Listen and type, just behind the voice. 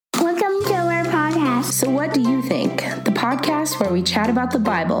Welcome to our podcast. So what do you think? The podcast where we chat about the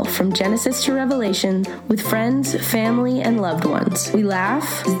Bible from Genesis to Revelation with friends, family, and loved ones. We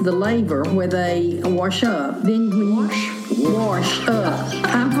laugh. The laver where they wash up. Then when you wash up.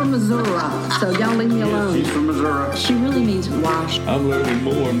 I'm from Missouri, so y'all leave me alone. She's from Missouri. She really means wash. I'm learning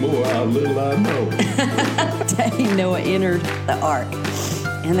more and more how little I know. Day Noah entered the ark,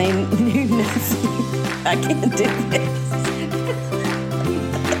 and they knew nothing. I can't do this.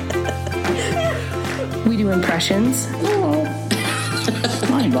 We do impressions. Hello.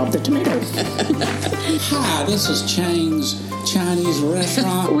 I love the tomatoes. Hi, this is Chane's Chinese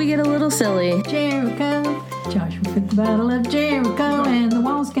restaurant. We get a little silly. Jericho. Joshua fit the battle of Jericho, and the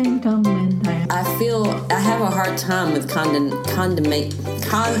walls came tumbling down. I have a hard time with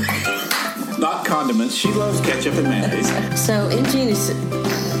Not condiments. She loves ketchup and mayonnaise. So in Genesis,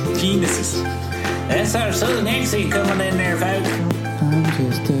 Genesis. That's our southern accent coming in there, folks. I'm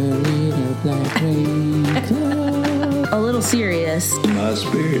just a little black rain. A little serious. My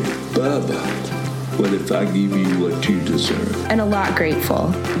spirit, Bubba. What if I give you what you deserve? And a lot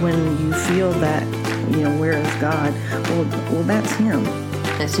grateful. When you feel that, where is God? Well, that's Him.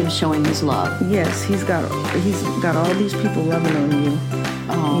 that's him showing his love. Yes, he's got all these people loving on you.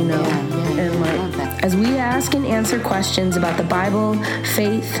 Oh, and I love that. As we ask and answer questions about the Bible,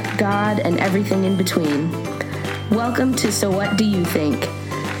 faith, God, and everything in between. Welcome to So What Do You Think?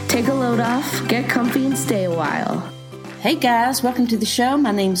 Take a load off, get comfy, and stay a while. Hey guys, welcome to the show.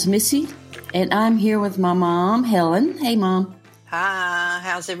 My name's Missy, and I'm here with my mom, Helen. Hey, Mom. Hi,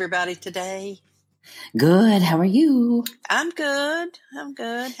 how's everybody today? Good. How are you? I'm good.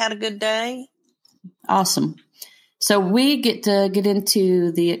 Had a good day. Awesome. So we get to get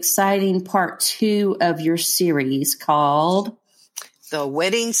into the exciting part 2 of your series called The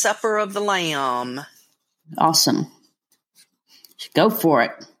Wedding Supper of the Lamb. Awesome. Go for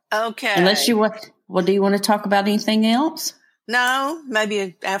it. Okay. Unless you want, do you want to talk about anything else? No,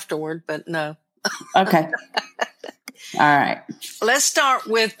 maybe afterward, but no. Okay. All right. Let's start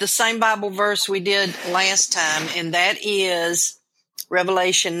with the same Bible verse we did last time, and that is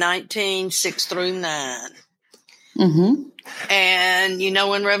Revelation 19, 6 through 9. Mm-hmm. And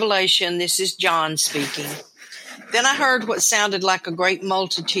in Revelation, this is John speaking. Then I heard what sounded like a great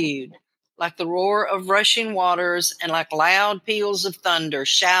multitude, like the roar of rushing waters and like loud peals of thunder,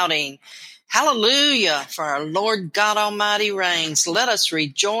 shouting, Hallelujah, for our Lord God Almighty reigns. Let us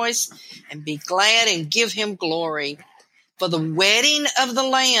rejoice and be glad and give him glory. For the wedding of the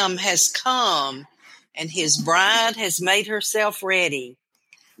Lamb has come, and his bride has made herself ready.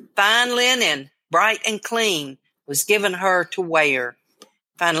 Fine linen, bright and clean, was given her to wear.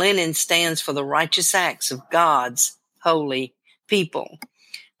 Fine linen stands for the righteous acts of God's holy people.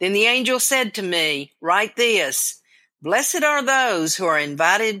 Then the angel said to me, Write this, Blessed are those who are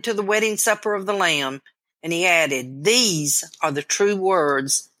invited to the wedding supper of the Lamb. And he added, These are the true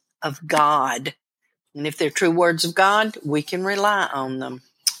words of God. And if they're true words of God, we can rely on them.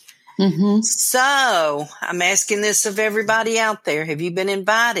 Mm-hmm. So I'm asking this of everybody out there. Have you been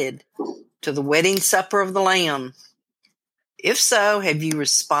invited to the wedding supper of the Lamb? If so, have you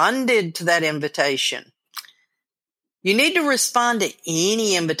responded to that invitation? You need to respond to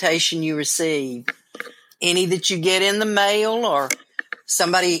any invitation you receive, any that you get in the mail or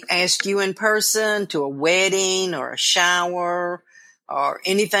somebody asked you in person to a wedding or a shower or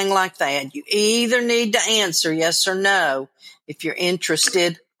anything like that. You either need to answer yes or no if you're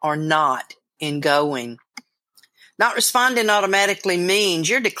interested or not in going. Not responding automatically means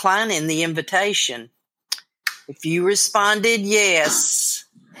you're declining the invitation. If you responded yes,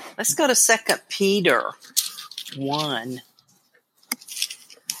 let's go to 2 Peter 1,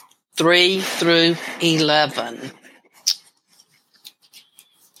 3 through 11.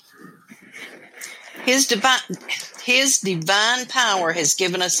 His divine power has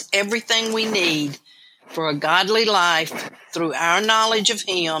given us everything we need for a godly life through our knowledge of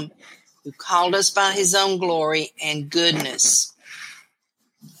him who called us by his own glory and goodness.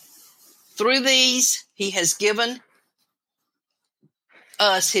 Through these, he has given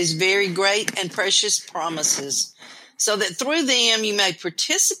us his very great and precious promises, so that through them you may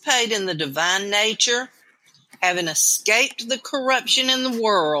participate in the divine nature, having escaped the corruption in the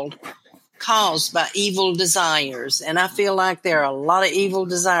world caused by evil desires. And I feel like there are a lot of evil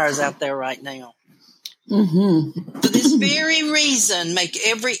desires out there right now. Mm-hmm. For this very reason, make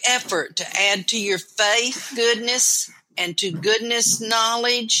every effort to add to your faith goodness, and to goodness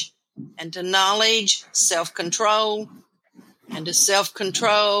knowledge, and to knowledge self-control, and to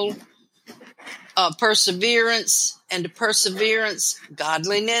self-control perseverance, and to perseverance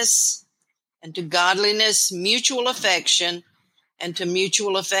godliness, and to godliness mutual affection, and to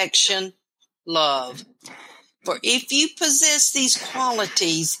mutual affection, love. For if you possess these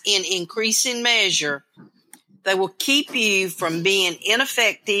qualities in increasing measure, they will keep you from being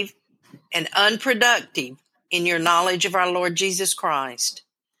ineffective and unproductive in your knowledge of our Lord Jesus Christ.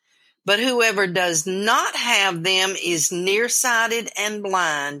 But whoever does not have them is nearsighted and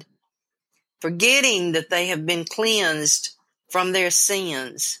blind, forgetting that they have been cleansed from their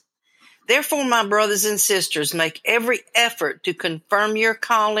sins. Therefore, my brothers and sisters, make every effort to confirm your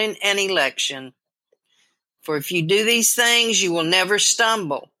calling and election. For if you do these things, you will never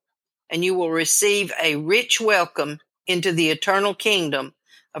stumble, and you will receive a rich welcome into the eternal kingdom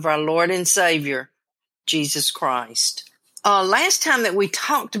of our Lord and Savior, Jesus Christ. Last time that we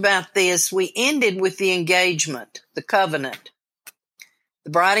talked about this, we ended with the engagement, the covenant.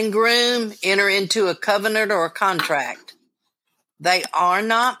 The bride and groom enter into a covenant or a contract. They are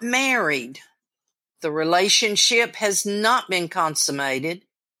not married. The relationship has not been consummated.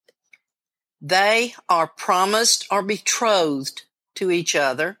 They are promised or betrothed to each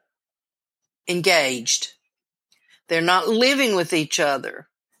other, engaged. They're not living with each other.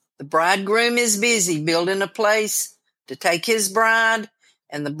 The bridegroom is busy building a place to take his bride,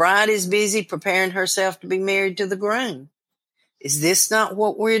 and the bride is busy preparing herself to be married to the groom. Is this not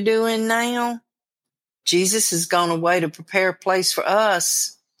what we're doing now? Jesus has gone away to prepare a place for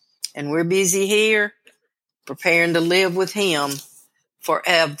us, and we're busy here preparing to live with him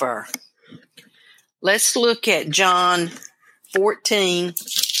forever. Let's look at John 14,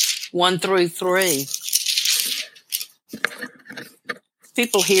 1 through 3.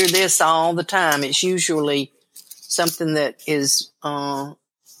 People hear this all the time. It's usually something that is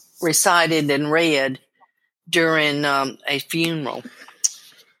recited and read during a funeral.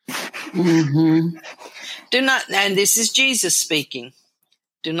 Mm-hmm. Do not, and this is Jesus speaking,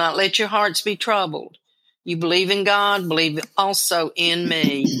 do not let your hearts be troubled. You believe in God, believe also in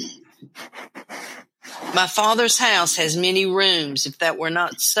me. My Father's house has many rooms. If that were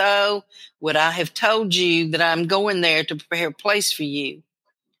not so, would I have told you that I'm going there to prepare a place for you?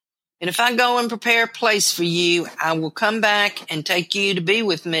 And if I go and prepare a place for you, I will come back and take you to be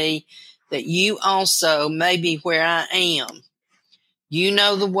with me, that you also may be where I am. You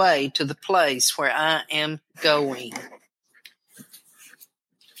know the way to the place where I am going.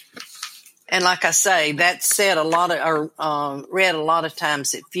 And like I say, that's said a lot of, or read a lot of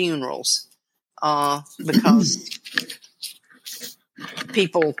times at funerals, because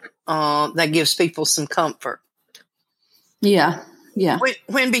people, that gives people some comfort. Yeah. Yeah.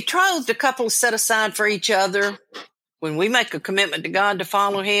 When betrothed, a couple is set aside for each other. When we make a commitment to God to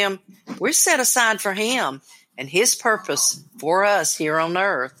follow him, we're set aside for him and his purpose for us here on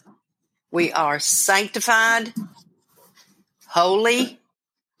earth. We are sanctified, holy,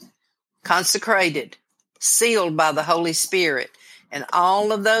 consecrated, sealed by the Holy Spirit. And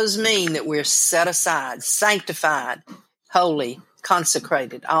all of those mean that we're set aside, sanctified, holy,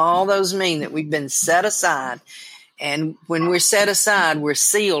 consecrated. All those mean that we've been set aside. And when we're set aside, we're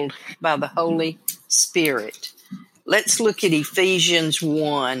sealed by the Holy Spirit. Let's look at Ephesians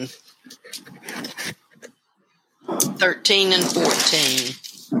 1, 13 and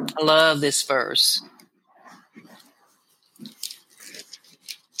 14. I love this verse.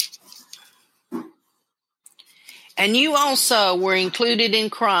 And you also were included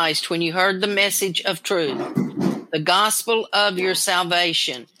in Christ when you heard the message of truth, the gospel of your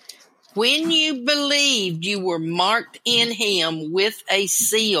salvation. When you believed, you were marked in him with a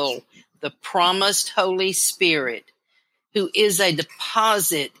seal, the promised Holy Spirit, who is a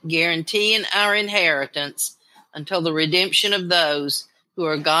deposit guaranteeing our inheritance until the redemption of those who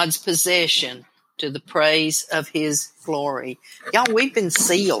are God's possession, to the praise of his glory. Y'all, we've been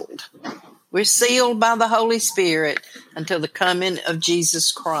sealed. We're sealed by the Holy Spirit until the coming of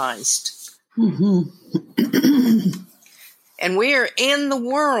Jesus Christ. Mm-hmm. And we are in the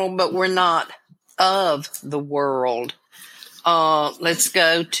world, but we're not of the world. Let's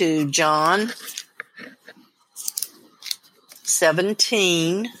go to John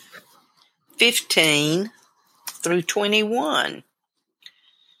 17, 15 through 21.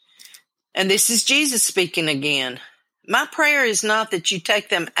 And this is Jesus speaking again. My prayer is not that you take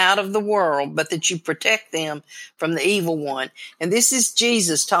them out of the world, but that you protect them from the evil one. And this is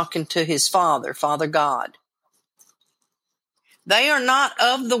Jesus talking to his Father, Father God. They are not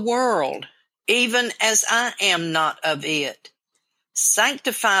of the world, even as I am not of it.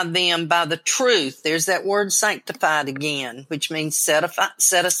 Sanctify them by the truth. There's that word sanctified again, which means set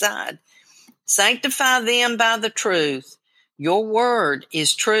aside. Sanctify them by the truth. Your word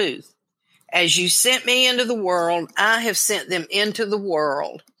is truth. As you sent me into the world, I have sent them into the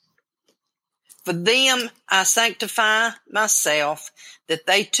world. For them I sanctify myself, that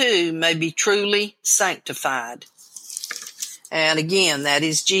they too may be truly sanctified. And again, that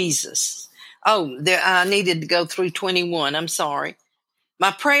is Jesus. I needed to go through 21. I'm sorry.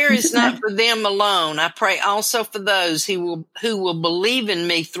 My prayer is not for them alone. I pray also for those who will believe in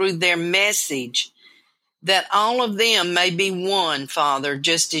me through their message, that all of them may be one, Father,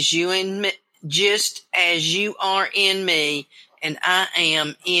 just as you are in me and I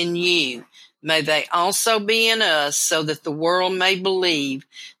am in you. May they also be in us, so that the world may believe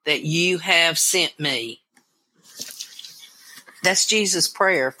that you have sent me. That's Jesus'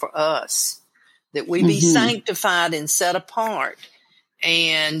 prayer for us, that we be sanctified and set apart,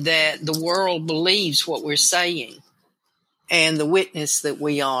 and that the world believes what we're saying and the witness that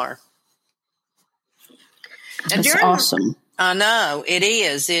we are. That's awesome. I know, it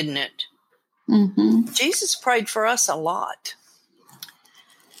is, isn't it? Mm-hmm. Jesus prayed for us a lot.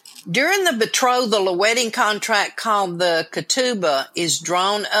 During the betrothal, a wedding contract called the ketubah is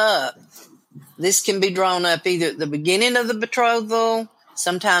drawn up. This can be drawn up either at the beginning of the betrothal,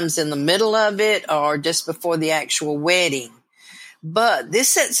 sometimes in the middle of it, or just before the actual wedding. But this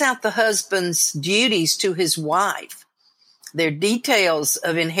sets out the husband's duties to his wife, their details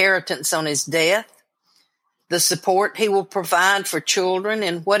of inheritance on his death, the support he will provide for children,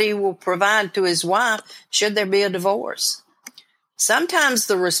 and what he will provide to his wife should there be a divorce. Sometimes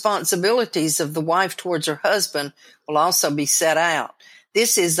the responsibilities of the wife towards her husband will also be set out.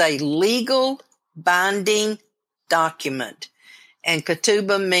 This is a legal binding document, and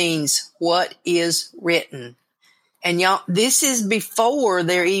ketubah means what is written. And y'all, this is before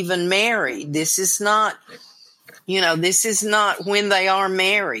they're even married. This is not, this is not when they are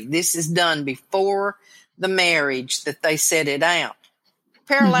married. This is done before the marriage that they set it out.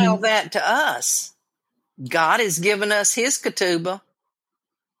 Parallel that to us. God has given us his ketubah,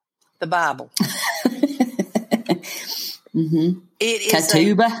 the Bible. It is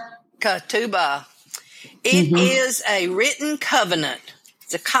ketubah. It is a written covenant.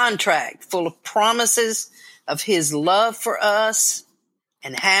 It's a contract full of promises of his love for us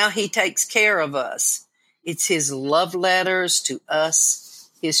and how he takes care of us. It's his love letters to us,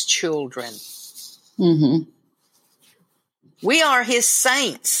 his children. We are his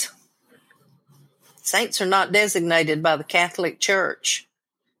saints. Saints are not designated by the Catholic Church.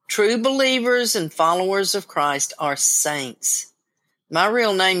 True believers and followers of Christ are saints. My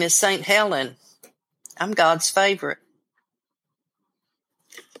real name is Saint Helen. I'm God's favorite.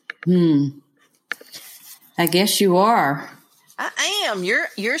 I guess you are. I am.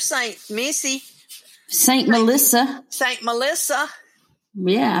 You're Saint Missy. Saint Melissa. Saint Melissa.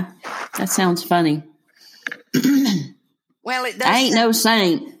 Yeah, that sounds funny. Well, it does. I ain't no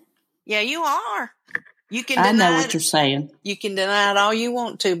saint. Yeah, you are. You can. I know what you're saying. You can deny it all you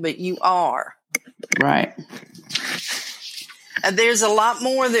want to, but you are. Right. There's a lot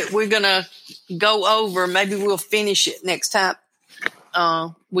more that we're going to go over. Maybe we'll finish it next time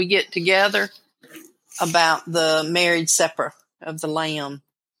we get together about the marriage supper of the Lamb.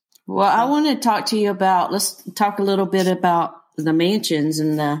 Well, I want to talk to you about, let's talk a little bit about the mansions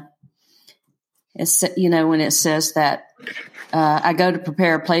and when it says that I go to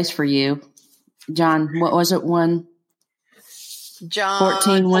prepare a place for you. John, what was it? John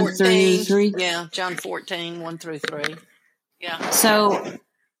 14, 1 through 3? Yeah, John 14, 1 through 3. Yeah. So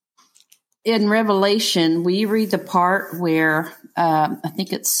in Revelation, will you read the part where I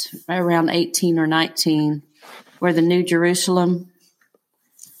think it's around 18 or 19, where the New Jerusalem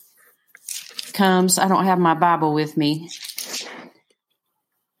comes? I don't have my Bible with me.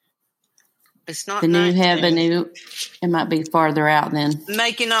 It's not the 19. New heaven. It might be farther out then.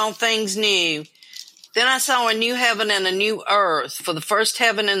 Making all things new. Then I saw a new heaven and a new earth, for the first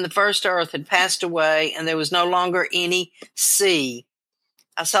heaven and the first earth had passed away, and there was no longer any sea.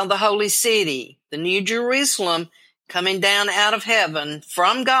 I saw the holy city, the New Jerusalem, coming down out of heaven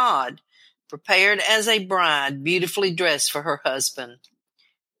from God, prepared as a bride, beautifully dressed for her husband.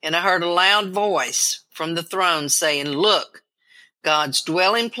 And I heard a loud voice from the throne saying, "Look, God's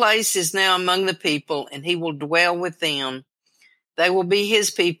dwelling place is now among the people, and he will dwell with them. They will be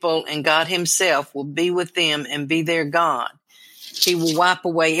his people, and God himself will be with them and be their God. He will wipe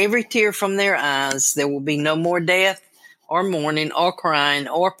away every tear from their eyes. There will be no more death or mourning or crying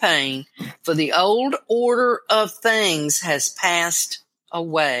or pain, for the old order of things has passed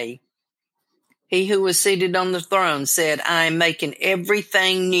away." He who was seated on the throne said, "I am making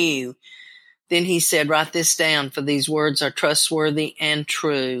everything new." Then he said, "Write this down, for these words are trustworthy and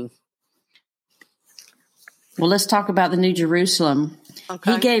true." Well, let's talk about the New Jerusalem.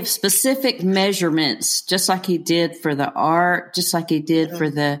 Okay. He gave specific measurements, just like he did for the ark, just like he did for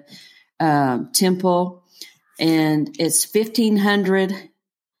the temple, and it's 1,500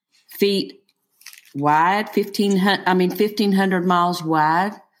 feet wide, 1,500 miles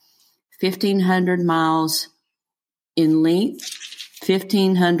wide, 1,500 miles in length,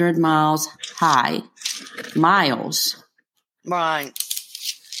 1,500 miles high, miles. Right.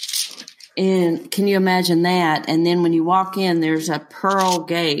 And can you imagine that? And then when you walk in, there's a pearl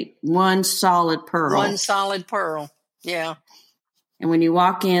gate, one solid pearl. One solid pearl. Yeah. And when you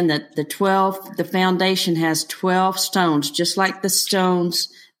walk in, the foundation has 12 stones, just like the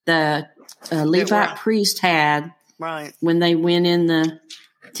stones the Levite priest had when they went in the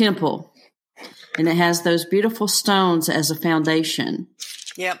temple. And it has those beautiful stones as a foundation.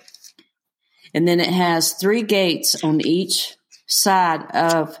 Yep. And then it has 3 gates on each side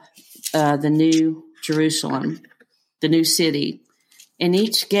of the new Jerusalem, the new city. And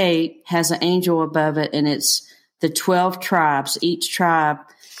each gate has an angel above it, and it's the 12 tribes. Each tribe,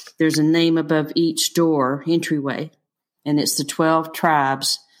 there's a name above each door, entryway, and it's the 12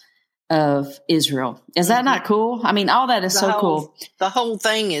 tribes of Israel. Is that not cool? I mean, all that is so cool. The whole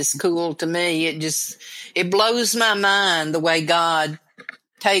thing is cool to me. It blows my mind the way God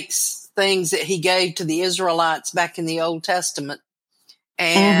takes things that he gave to the Israelites back in the Old Testament,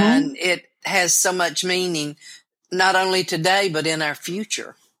 and it has so much meaning, not only today, but in our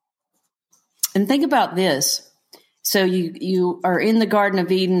future. And think about this. So you are in the Garden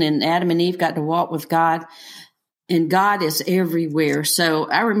of Eden, and Adam and Eve got to walk with God, and God is everywhere. So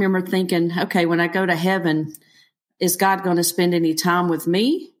I remember thinking, okay, when I go to heaven, is God going to spend any time with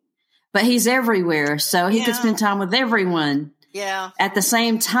me? But he's everywhere, so he could spend time with everyone. Yeah. At the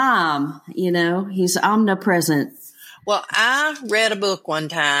same time, he's omnipresent. Well, I read a book one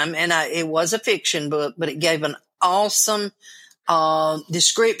time, and it was a fiction book, but it gave an awesome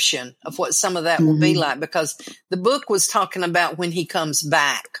description of what some of that will be like, because the book was talking about when he comes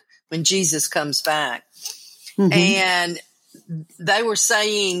back, when Jesus comes back. And they were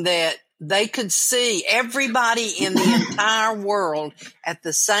saying that they could see everybody in the entire world at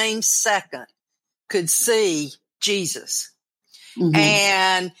the same second could see Jesus.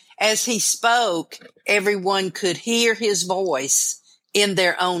 And as he spoke, everyone could hear his voice in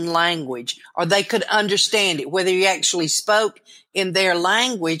their own language, or they could understand it, whether he actually spoke in their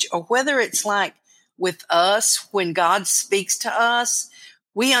language or whether it's like with us, when God speaks to us,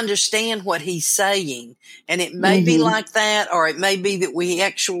 we understand what he's saying. And it may be like that, or it may be that we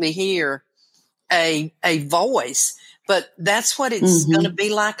actually hear a voice, but that's what it's going to be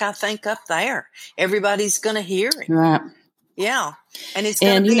like, I think, up there. Everybody's going to hear it. Right. Yeah. And it's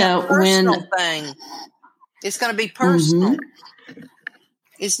going to be a personal thing. It's going to be personal.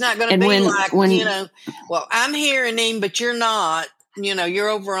 It's not going to be like, well, I'm hearing him, but you're not, you're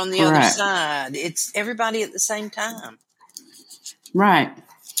over on the other side. It's everybody at the same time. Right.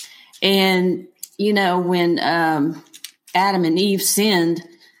 And, when Adam and Eve sinned,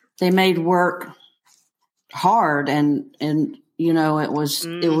 they made work hard and it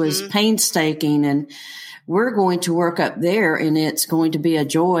was painstaking, and we're going to work up there, and it's going to be a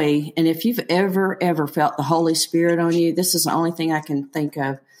joy. And if you've ever felt the Holy Spirit on you, this is the only thing I can think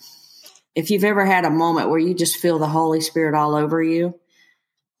of. If you've ever had a moment where you just feel the Holy Spirit all over you,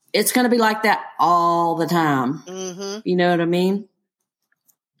 it's going to be like that all the time. You know what I mean?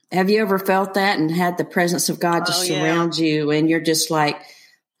 Have you ever felt that and had the presence of God just surround you, and you're just like,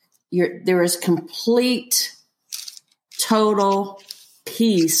 there is complete, total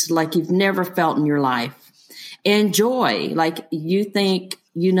peace like you've never felt in your life. And joy, like you think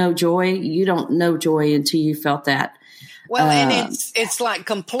you know joy, you don't know joy until you felt that. Well, and it's like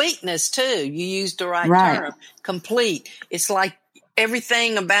completeness too. You used the right term, complete. It's like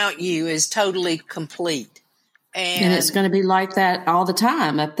everything about you is totally complete. And it's going to be like that all the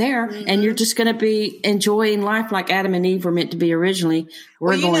time up there. And you're just going to be enjoying life like Adam and Eve were meant to be originally.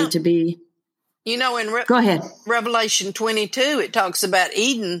 We're going to be. Go ahead. Revelation 22, it talks about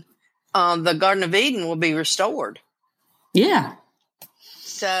Eden. The Garden of Eden will be restored. Yeah.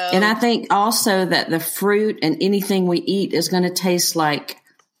 So, and I think also that the fruit and anything we eat is going to taste like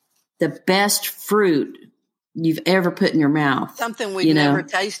the best fruit you've ever put in your mouth. Something we've never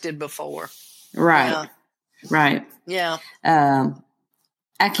tasted before. Right. Yeah. Right. Yeah.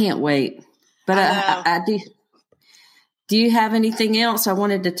 I can't wait. But I do. Do you have anything else? I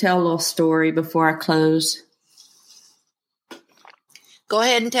wanted to tell a little story before I close. Go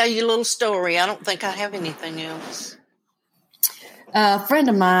ahead and tell your little story. I don't think I have anything else. A friend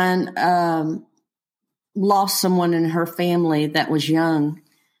of mine lost someone in her family that was young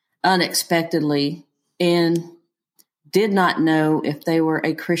unexpectedly and did not know if they were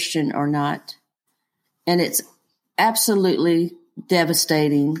a Christian or not. And it's absolutely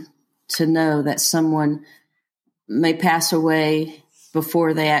devastating to know that someone may pass away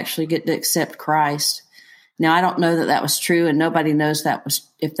before they actually get to accept Christ. Now, I don't know that that was true, and nobody knows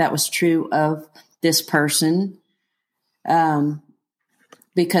if that was true of this person,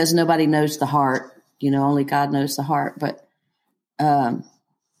 because nobody knows the heart. Only God knows the heart. But,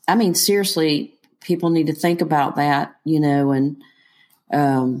 seriously, people need to think about that, and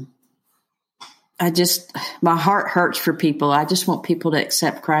my heart hurts for people. I just want people to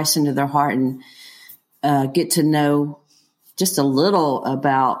accept Christ into their heart and get to know just a little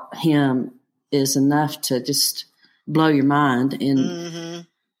about him is enough to just blow your mind.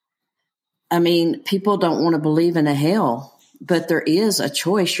 And people don't want to believe in a hell, but there is a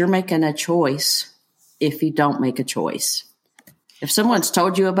choice. You're making a choice if you don't make a choice. If someone's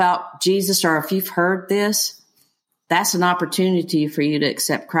told you about Jesus, or if you've heard this, that's an opportunity for you to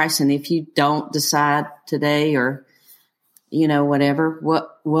accept Christ. And if you don't decide today, or, whatever,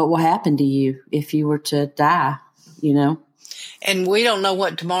 what will happen to you if you were to die, And we don't know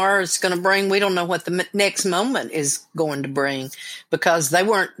what tomorrow is going to bring. We don't know what the next moment is going to bring, because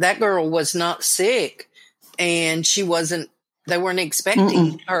that girl was not sick, and they weren't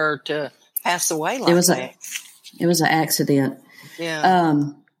expecting her to pass away like that. It was an accident. Yeah.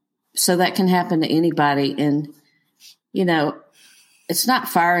 So that can happen to anybody. And, it's not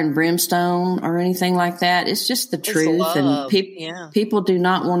fire and brimstone or anything like that. It's just the truth. Love. And people do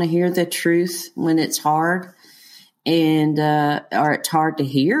not want to hear the truth when it's hard, and or it's hard to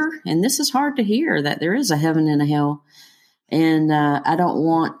hear. And this is hard to hear, that there is a heaven and a hell. And I don't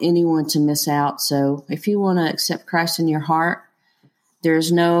want anyone to miss out. So if you want to accept Christ in your heart,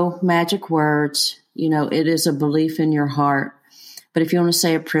 there's no magic words. It is a belief in your heart. But if you want to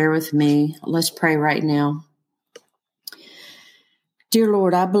say a prayer with me, let's pray right now. Dear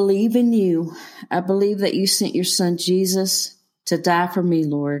Lord, I believe in you. I believe that you sent your son Jesus to die for me,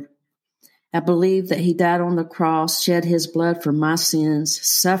 Lord. I believe that he died on the cross, shed his blood for my sins,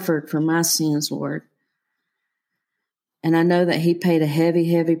 suffered for my sins, Lord. And I know that he paid a heavy,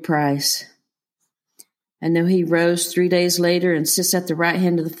 heavy price. I know he rose 3 days later and sits at the right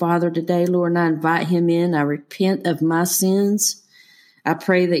hand of the Father today, Lord, and I invite him in. I repent of my sins. I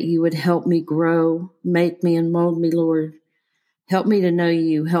pray that you would help me grow, make me and mold me, Lord. Help me to know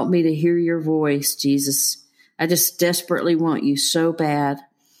you. Help me to hear your voice, Jesus. I just desperately want you so bad.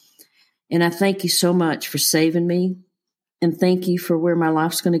 And I thank you so much for saving me. And thank you for where my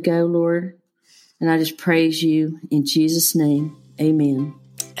life's going to go, Lord. And I just praise you in Jesus' name. Amen.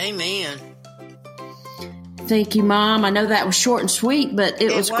 Amen. Thank you, Mom. I know that was short and sweet, but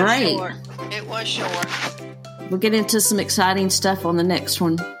it was great. Short. It was short. We'll get into some exciting stuff on the next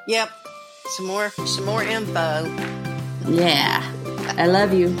one. Yep. Some more info. Yeah. I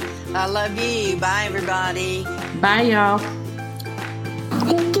love you. I love you. Bye, everybody. Bye, y'all.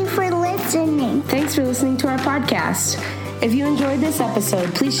 Thank you for listening. Thanks for listening to our podcast. If you enjoyed this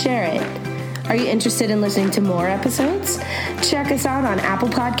episode, please share it. Are you interested in listening to more episodes? Check us out on Apple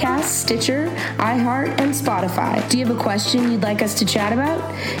Podcasts, Stitcher, iHeart, and Spotify. Do you have a question you'd like us to chat about?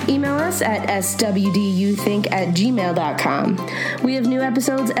 Email us at swduthink@gmail.com. We have new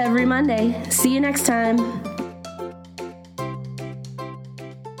episodes every Monday. See you next time.